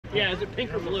Yeah, is it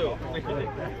pink or blue?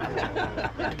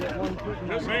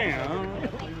 Yes,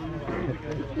 man.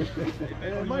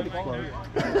 It might explode.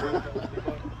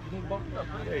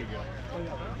 There you go.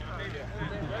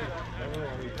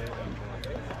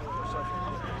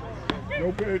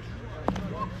 No pitch.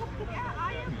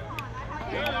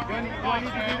 Do I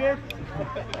need to do this?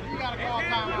 You gotta call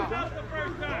timeout.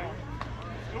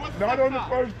 Not on the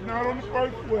first swing. Not on the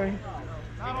first swing.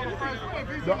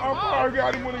 The umpire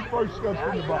got him when he first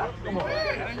stepped in the box. Come on.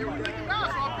 And you were thinking now,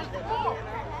 so I pitched the ball.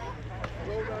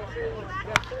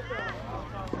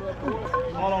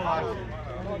 Hold on, Mike.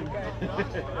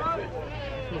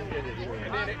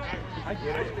 I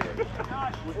get it.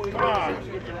 Come on.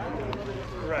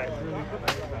 Right.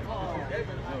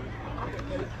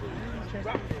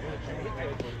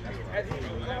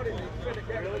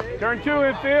 Turn 2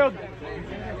 infield.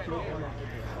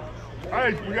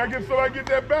 Hey, we gotta get somebody get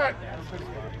that bat.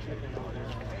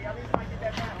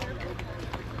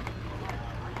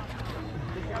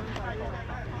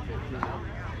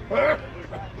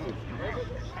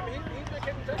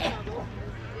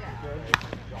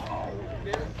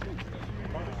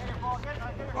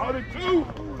 Out of 2.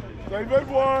 Save it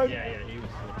 1. Yeah, he was.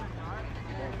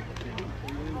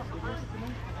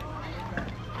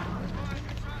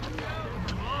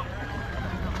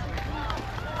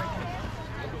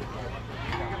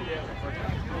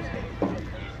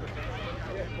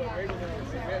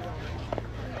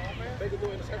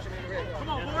 Come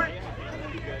on, boy.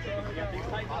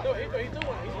 No, he threw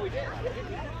one. He did.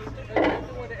 He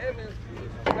threw one to Evans.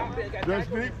 Just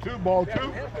deep, 2, ball 2. He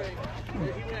went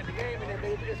at the game and then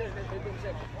they threw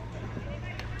interception.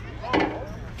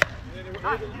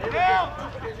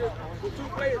 With 2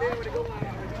 players there when they go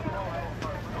line.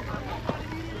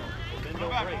 Go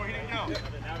back, boy. He didn't go.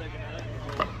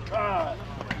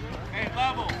 Hey,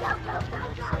 level.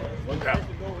 Look out.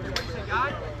 I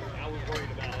was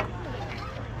worried about it.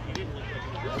 He didn't look like he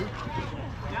was.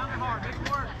 Down the hard. Make it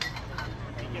work.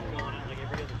 He kept going out like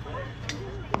every other play.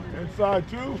 Inside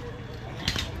 2.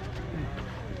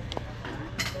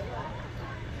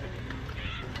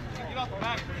 Get off the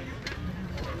back.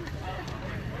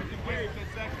 Wait 10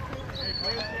 seconds. Hey,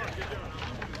 play this one.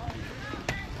 Good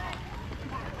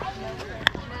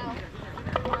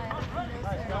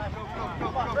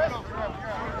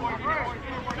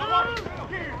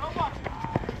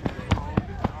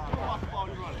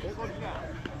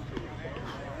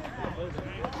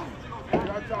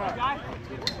job.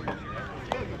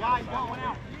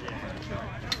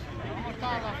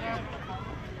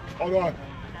 Hold on.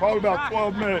 Probably about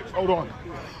 12 minutes. Hold on.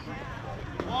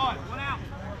 One out.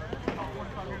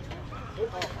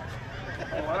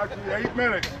 Oh, actually, 8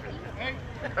 minutes.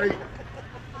 8.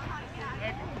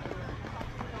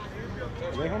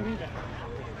 They hungry?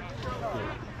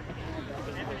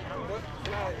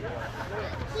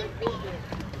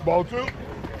 Ball 2.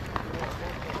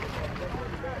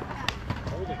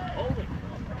 Hold it.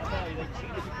 I thought they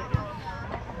cheated.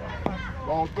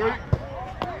 Ball 3.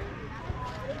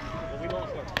 But we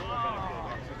lost our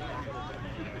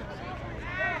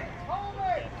full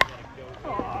back.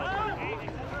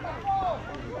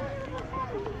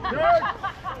 Good.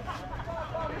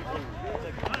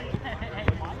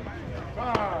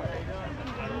 5.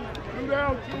 2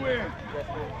 down, 2 in.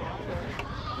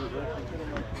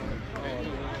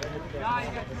 Guy,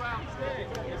 you got 2 outs.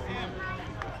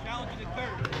 Challenge it at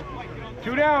third.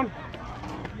 2 down.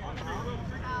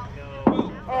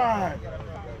 All right.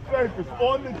 Safe is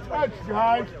on the touch,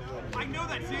 guys. I know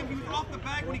that, Sam. He was off the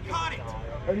bag when he caught it.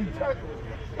 And he touched.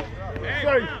 Hey,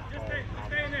 Safe. just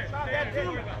stay in there. Stay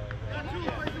in there.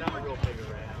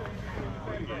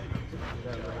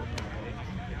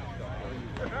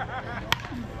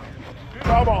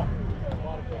 Come on.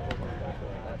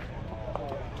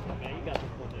 Man, you got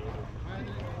this one there.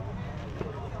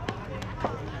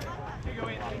 Here you go,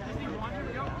 Anthony. Just need one. Here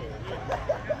we go.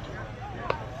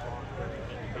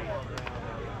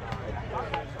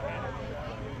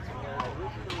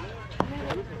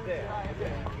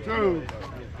 2.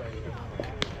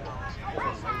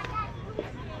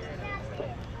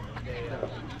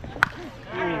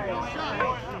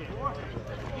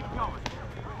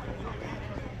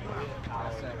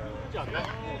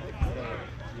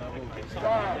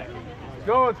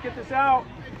 Go, let's get this out.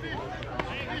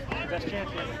 Best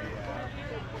chance yet.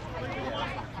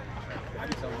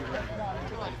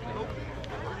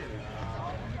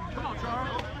 Come on,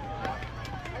 Charles.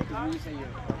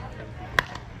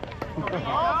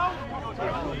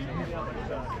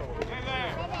 Stay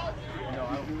there.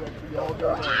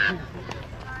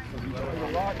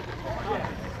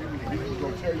 He's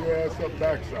gonna tear your ass up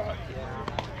backside.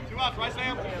 2 outs, right,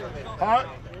 Sam? Hot?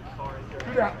 2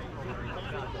 Two down.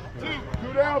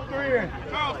 Two down, three in.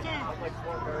 Charles, two. I'm like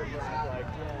more nervous, like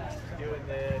doing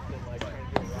this and like trying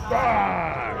to do it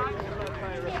Five.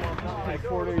 Like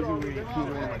 4 days a week. But this is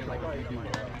really like, look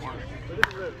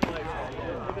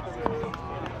at the rules.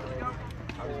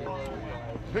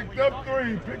 Picked up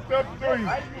three. Picked up three.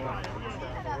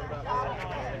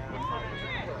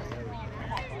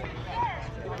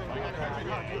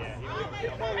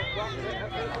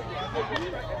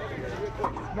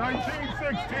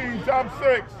 19-16, top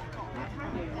six.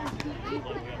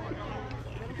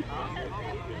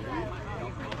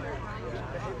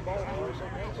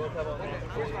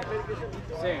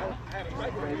 Sam,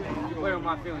 clear on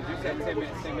my feelings. You said 10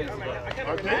 minutes ago.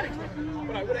 Okay.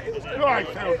 No, I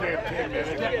said okay, 10 minutes.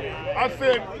 I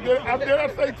said, did I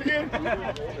say 10?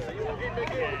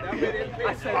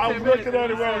 I was looking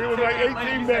at it wrong. It was like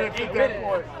 18 minutes at that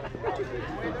point.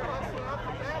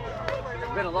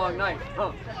 It's been a long night,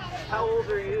 huh? How old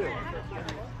are you?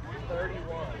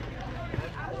 31.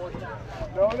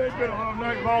 No, it ain't been a long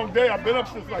night, long day. I've been up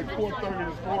since like 4:30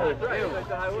 this morning.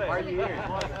 Why are you here?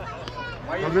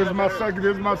 Well, this is my second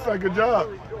job.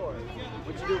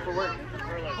 What you do for work?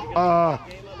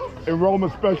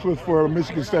 Enrollment specialist for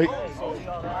Michigan State. How's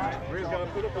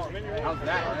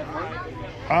that?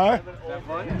 Huh? Is that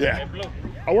fun? Yeah.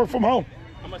 I work from home.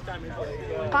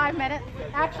 5 minutes.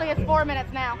 Actually, it's 4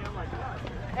 minutes now.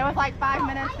 It was like 5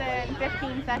 minutes and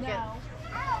 15 seconds.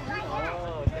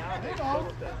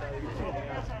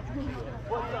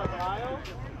 What's up, Lyle?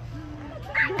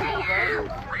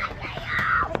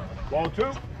 Ball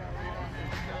two.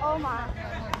 Oh my.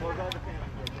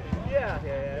 Yeah,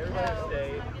 everybody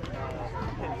stayed.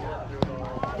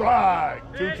 Strike.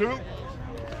 2-2.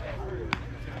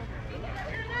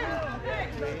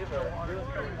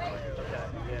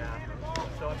 Yeah.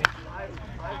 So, I mean,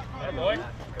 hey, boy.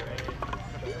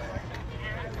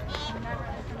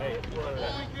 Hey,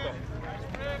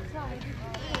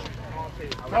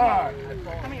 Five.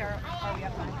 How many are we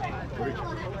up on? Three.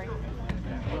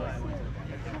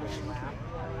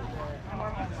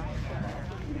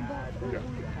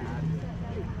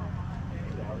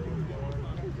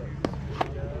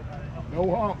 No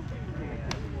hump.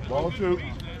 Ball two.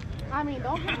 I mean,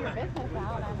 don't put your business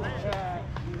out.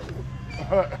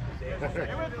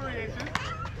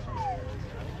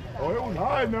 Oh, it was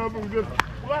high enough, it was just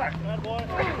flat. That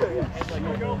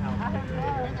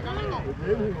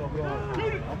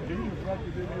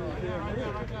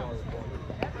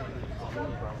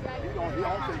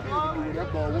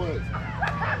ball was.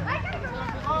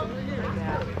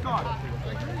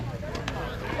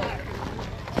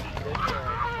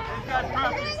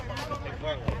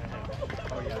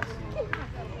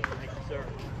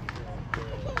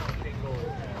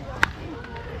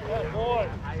 Good boy.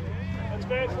 Let's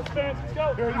fence, let's go.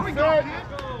 There you go.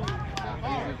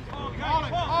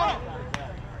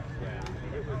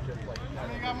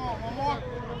 Got more, one more.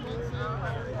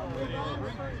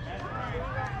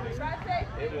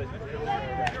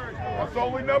 That's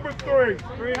only number three.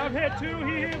 I've hit two,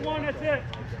 he hit one, that's it.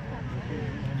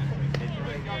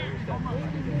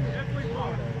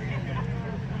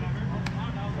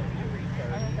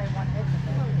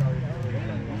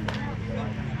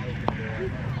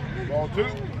 Ball two.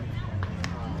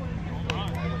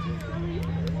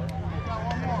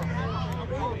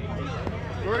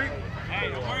 Three. Hey,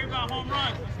 don't worry about home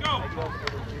runs. Let's go.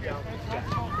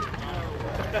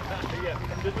 Yeah,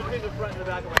 just between the front and the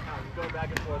back of my house, going back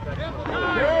and forth, back and forth. Good.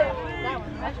 That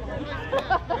was measured.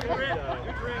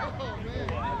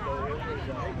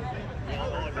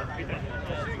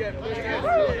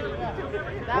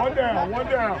 One down, one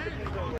down.